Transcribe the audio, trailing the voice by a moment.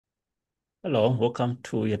Hello, welcome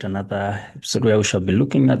to yet another episode where we shall be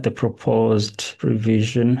looking at the proposed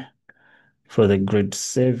revision for the grade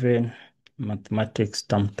 7 mathematics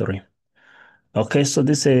term 3. Okay, so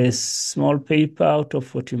this is a small paper out of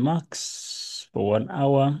 40 marks for 1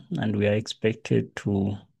 hour, and we are expected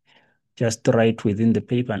to just write within the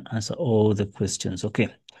paper and answer all the questions. Okay,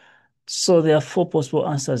 so there are four possible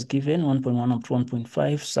answers given, 1.1 up to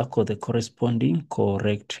 1.5. Circle the corresponding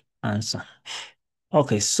correct answer.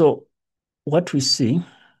 Okay, so what we see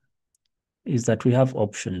is that we have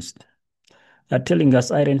options. They're telling us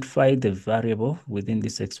identify the variable within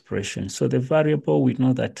this expression. So the variable, we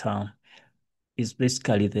know that is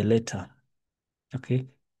basically the letter, okay?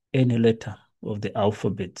 Any letter of the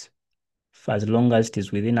alphabet. For as long as it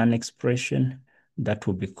is within an expression, that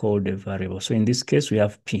will be called a variable. So in this case, we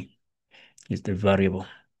have P is the variable.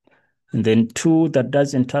 And then 2 that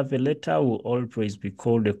doesn't have a letter will always be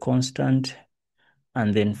called a constant.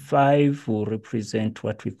 And then 5 will represent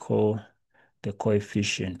what we call the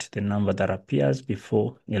coefficient, the number that appears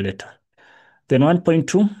before a letter. Then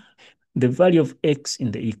 1.2, the value of x in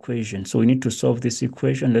the equation. So we need to solve this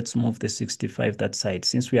equation. Let's move the 65 that side.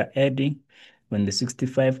 Since we are adding, when the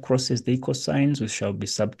 65 crosses the equal signs, we shall be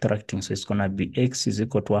subtracting. So it's going to be x is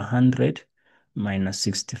equal to 100 minus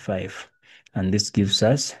 65. And this gives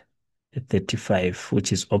us a 35,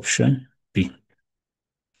 which is option B.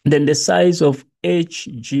 Then the size of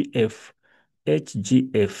HGF.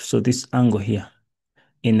 HGF, so this angle here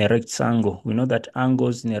in a rectangle, we know that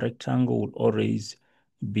angles in a rectangle will always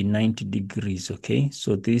be 90 degrees, okay?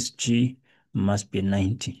 So this G must be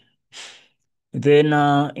 90. Then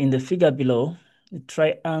in the figure below, the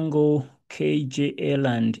triangle KJL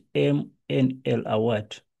and MNL are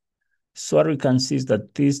what? So what we can see is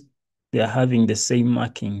that they are having the same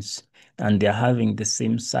markings and they are having the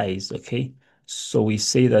same size, okay? So we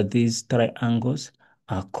say that these triangles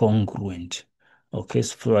are congruent. Okay,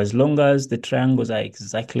 so for as long as the triangles are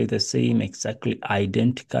exactly the same, exactly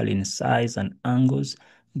identical in size and angles,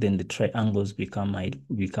 then the triangles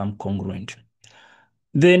become congruent.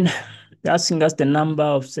 Then asking us the number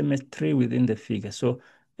of symmetry within the figure. So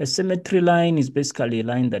a symmetry line is basically a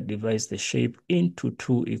line that divides the shape into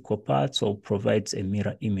two equal parts or provides a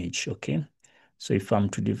mirror image, okay? So if I'm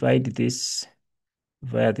to divide this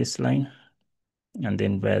via this line and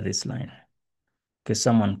then via this line, okay,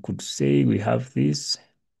 someone could say we have this,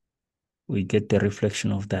 we get the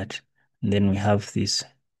reflection of that. And then we have this.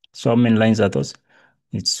 So how many lines are those?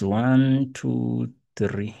 It's 1, 2,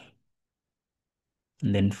 3,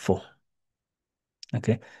 and then 4.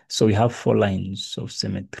 Okay, so we have 4 lines of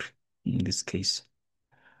symmetry in this case.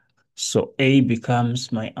 So A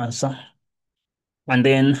becomes my answer. And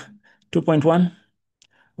then 2.1,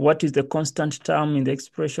 what is the constant term in the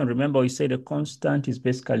expression? Remember, we said a constant is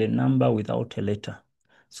basically a number without a letter.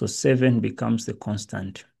 So 7 becomes the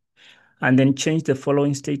constant. And then change the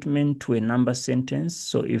following statement to a number sentence.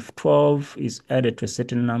 So if 12 is added to a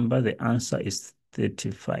certain number, the answer is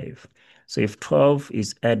 35. So if 12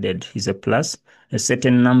 is added, is a plus, a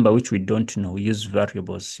certain number which we don't know, we use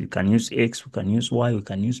variables. You can use X, we can use Y, we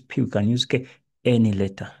can use P, we can use K, any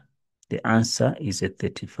letter. The answer is a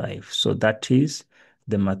 35. So that is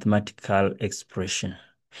the mathematical expression.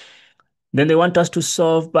 Then they want us to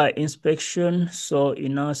solve by inspection. So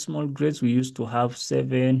in our small grades, we used to have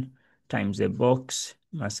 7 times a box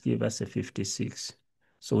must give us a 56.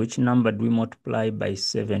 So which number do we multiply by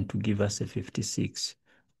 7 to give us a 56?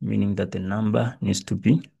 Meaning that the number needs to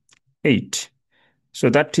be 8. So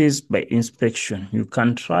that is by inspection. You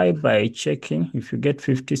can try by checking. If you get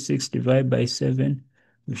 56 divided by 7,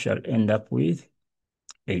 we shall end up with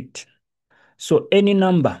 8. So any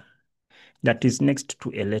number that is next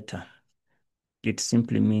to a letter, it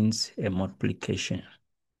simply means a multiplication.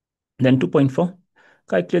 Then 2.4,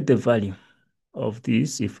 calculate the value of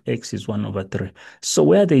this if x is 1 over 3. So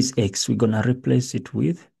where there is x, we're going to replace it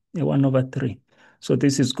with a 1 over 3. So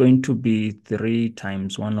this is going to be 3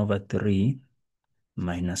 times 1 over 3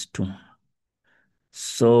 minus 2.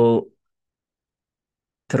 So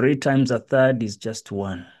 3 times a third is just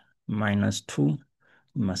 1. Minus 2,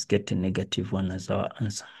 we must get a negative 1 as our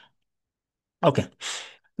answer. Okay.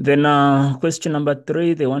 Then question number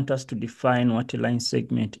 3, they want us to define what a line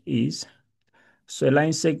segment is. So a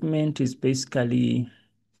line segment is basically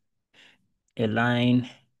a line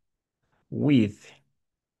with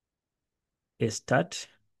a start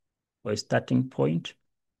or a starting point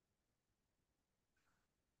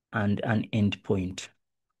and an end point.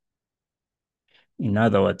 In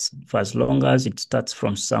other words, for as long as it starts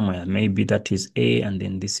from somewhere, maybe that is A and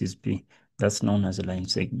then this is B, that's known as a line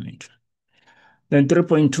segment. Then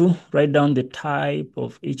 3.2, write down the type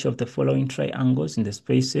of each of the following triangles in the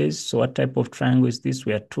spaces. So what type of triangle is this?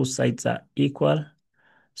 Where two sides are equal.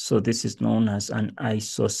 So this is known as an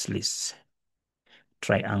isosceles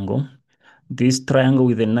triangle. This triangle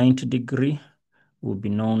with a 90 degree will be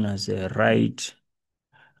known as a right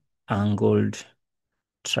angled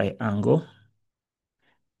triangle.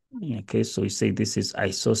 Okay, so we say this is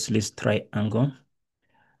isosceles triangle.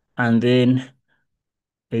 And then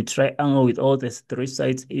a triangle with all the three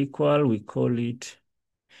sides equal, we call it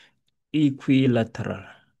equilateral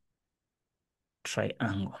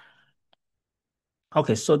triangle.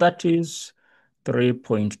 Okay, so that is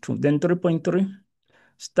 3.2. Then 3.3,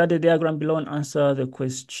 study the diagram below and answer the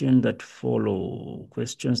questions that follow.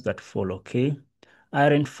 Okay?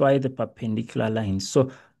 Identify the perpendicular lines. So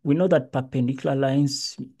we know that perpendicular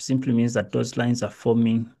lines simply means that those lines are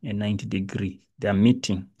forming a 90 degree. They are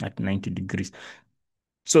meeting at 90 degrees.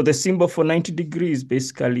 So the symbol for 90 degrees is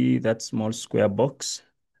basically that small square box,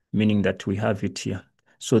 meaning that we have it here.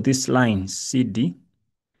 So this line CD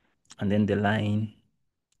and then the line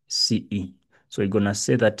CE. So we're going to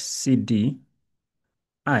say that CD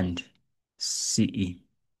and CE.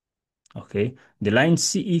 Okay. The line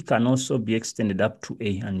CE can also be extended up to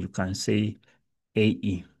A, and you can say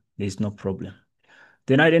AE. There's no problem.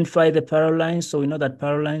 Then identify the parallel lines. So we know that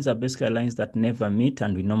parallel lines are basically lines that never meet,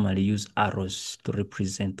 and we normally use arrows to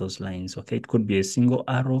represent those lines. Okay. It could be a single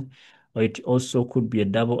arrow, or it also could be a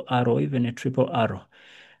double arrow, even a triple arrow.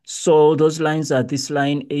 So those lines are this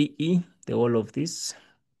line AE, the whole of this.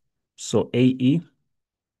 So AE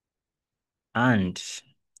and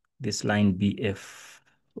this line BF.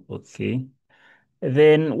 Okay.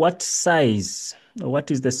 Then what size? What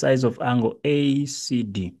is the size of angle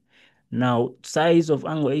ACD? Now, size of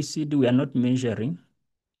angle ACD, we are not measuring.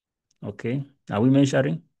 Okay. Are we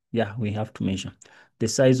measuring? Yeah, we have to measure. The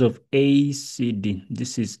size of ACD.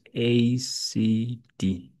 This is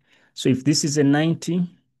ACD. So if this is a 90,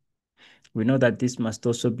 we know that this must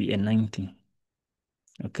also be a 90.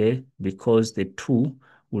 Okay, because the two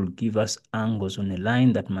will give us angles on a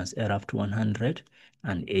line that must add up to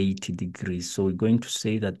 180 degrees. So we're going to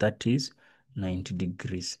say that that is 90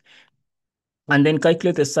 degrees. And then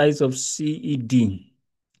calculate the size of CED.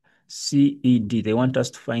 CED, they want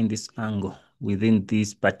us to find this angle within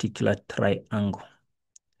this particular triangle.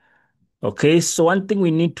 Okay, so one thing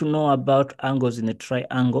we need to know about angles in a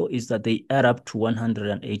triangle is that they add up to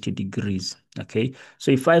 180 degrees. Okay,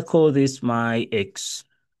 so if I call this my X,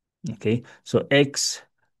 okay, so X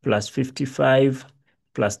plus 55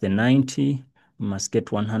 plus the 90, we must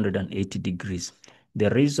get 180 degrees.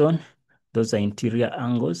 The reason, those are interior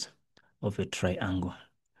angles of a triangle.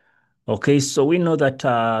 Okay, so we know that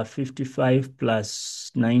 55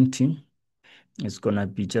 plus 90 is going to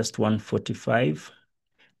be just 145.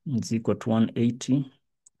 It's equal to 180.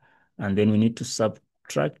 And then we need to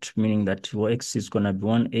subtract, meaning that your X is going to be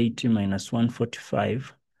 180 minus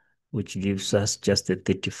 145, which gives us just a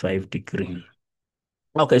 35 degree.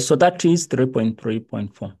 Okay, so that is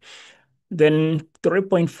 3.3.4. Then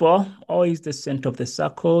 3.4, O is the center of the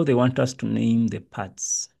circle. They want us to name the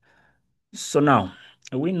parts. So now,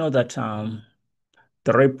 we know that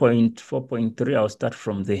 3.4.3, I'll start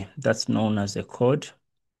from there. That's known as a chord.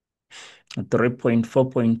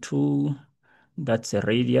 3.4.2, that's a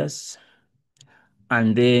radius.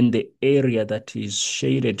 And then the area that is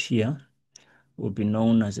shaded here will be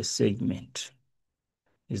known as a segment.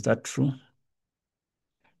 Is that true?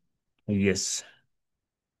 Yes.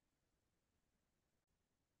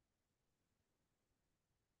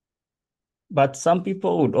 But some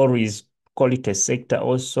people would always call it a sector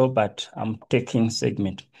also, but I'm taking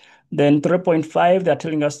segment. Then 3.5, they're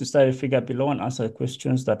telling us to study the figure below and answer the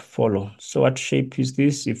questions that follow. So what shape is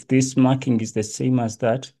this? If this marking is the same as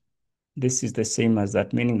that, this is the same as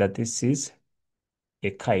that, meaning that this is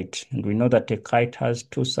a kite. And we know that a kite has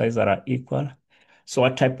two sides that are equal. So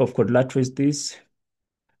what type of quadrilateral is this?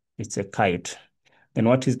 It's a kite. Then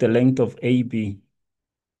what is the length of AB?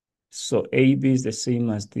 So AB is the same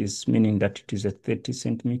as this, meaning that it is a 30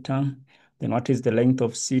 centimeter. Then what is the length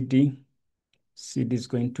of CD? CD is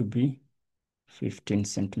going to be 15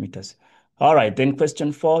 centimeters. All right, then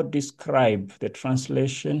question 4, describe the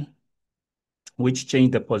translation which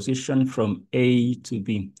changed the position from A to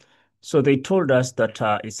B. So they told us that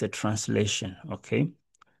it's a translation, okay?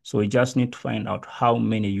 So we just need to find out how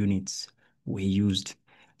many units we used.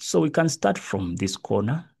 So we can start from this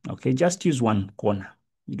corner, okay? Just use one corner.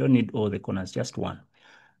 You don't need all the corners, just one.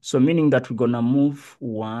 So meaning that we're gonna move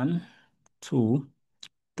 1, 2,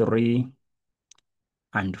 3,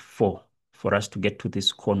 and 4 for us to get to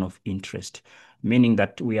this cone of interest, meaning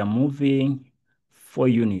that we are moving 4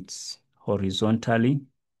 units horizontally.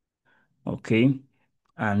 Okay.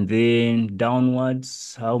 And then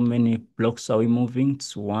downwards, how many blocks are we moving?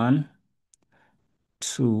 It's 1,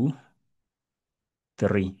 2,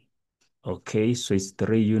 3. Okay, so it's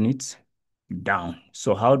 3 units down.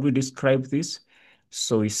 So how do we describe this?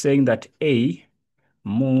 So we're saying that A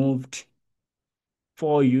moved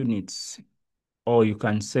 4 units, or you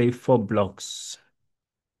can say 4 blocks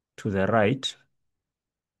to the right,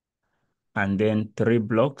 and then 3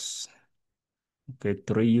 blocks, okay,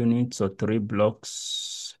 3 units or 3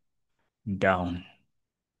 blocks down.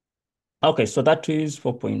 Okay, so that is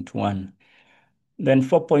 4.1. Then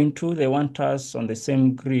 4.2, they want us on the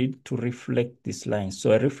same grid to reflect this line.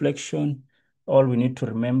 So a reflection, all we need to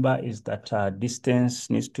remember is that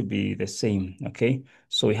distance needs to be the same, okay?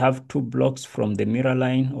 So we have 2 blocks from the mirror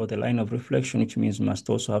line or the line of reflection, which means we must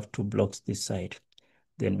also have 2 blocks this side.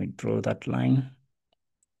 Then we draw that line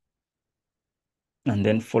and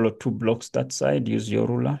then follow 2 blocks that side, use your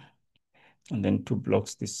ruler, and then 2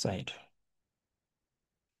 blocks this side.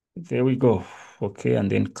 There we go, okay,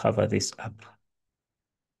 and then cover this up.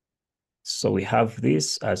 So we have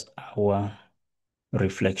this as our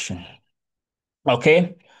reflection.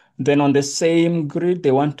 Okay, then on the same grid,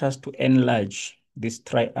 they want us to enlarge this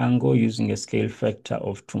triangle using a scale factor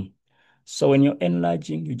of 2. So when you're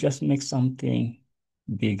enlarging, you just make something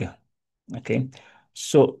bigger. Okay,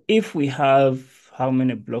 so if we have, how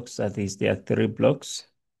many blocks are these? There are 3 blocks.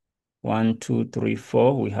 1, 2, 3,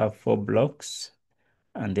 4. We have 4 blocks.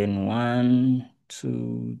 And then 1,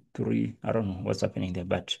 2, 3. I don't know what's happening there,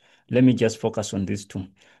 but let me just focus on these 2.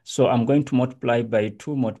 So I'm going to multiply by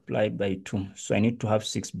 2, multiply by 2. So I need to have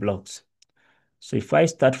 6 blocks. So if I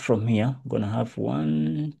start from here, I'm going to have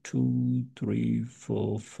 1, 2, 3,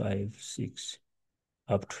 4, 5, 6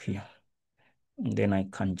 up to here. And then I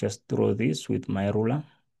can just draw this with my ruler.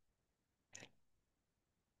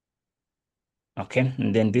 Okay,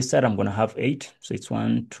 and then this side I'm going to have 8. So it's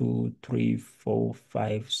 1, 2, 3, 4,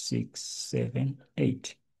 5, 6, 7,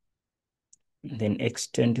 8. And then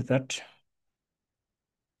extend that.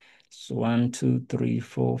 So 1, 2, 3,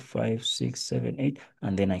 4, 5, 6, 7, 8,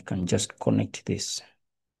 and then I can just connect this.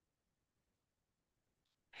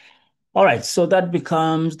 All right, so that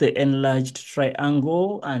becomes the enlarged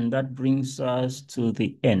triangle, and that brings us to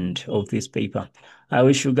the end of this paper. I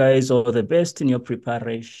wish you guys all the best in your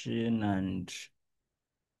preparation, and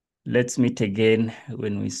let's meet again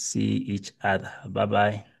when we see each other.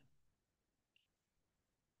 Bye-bye.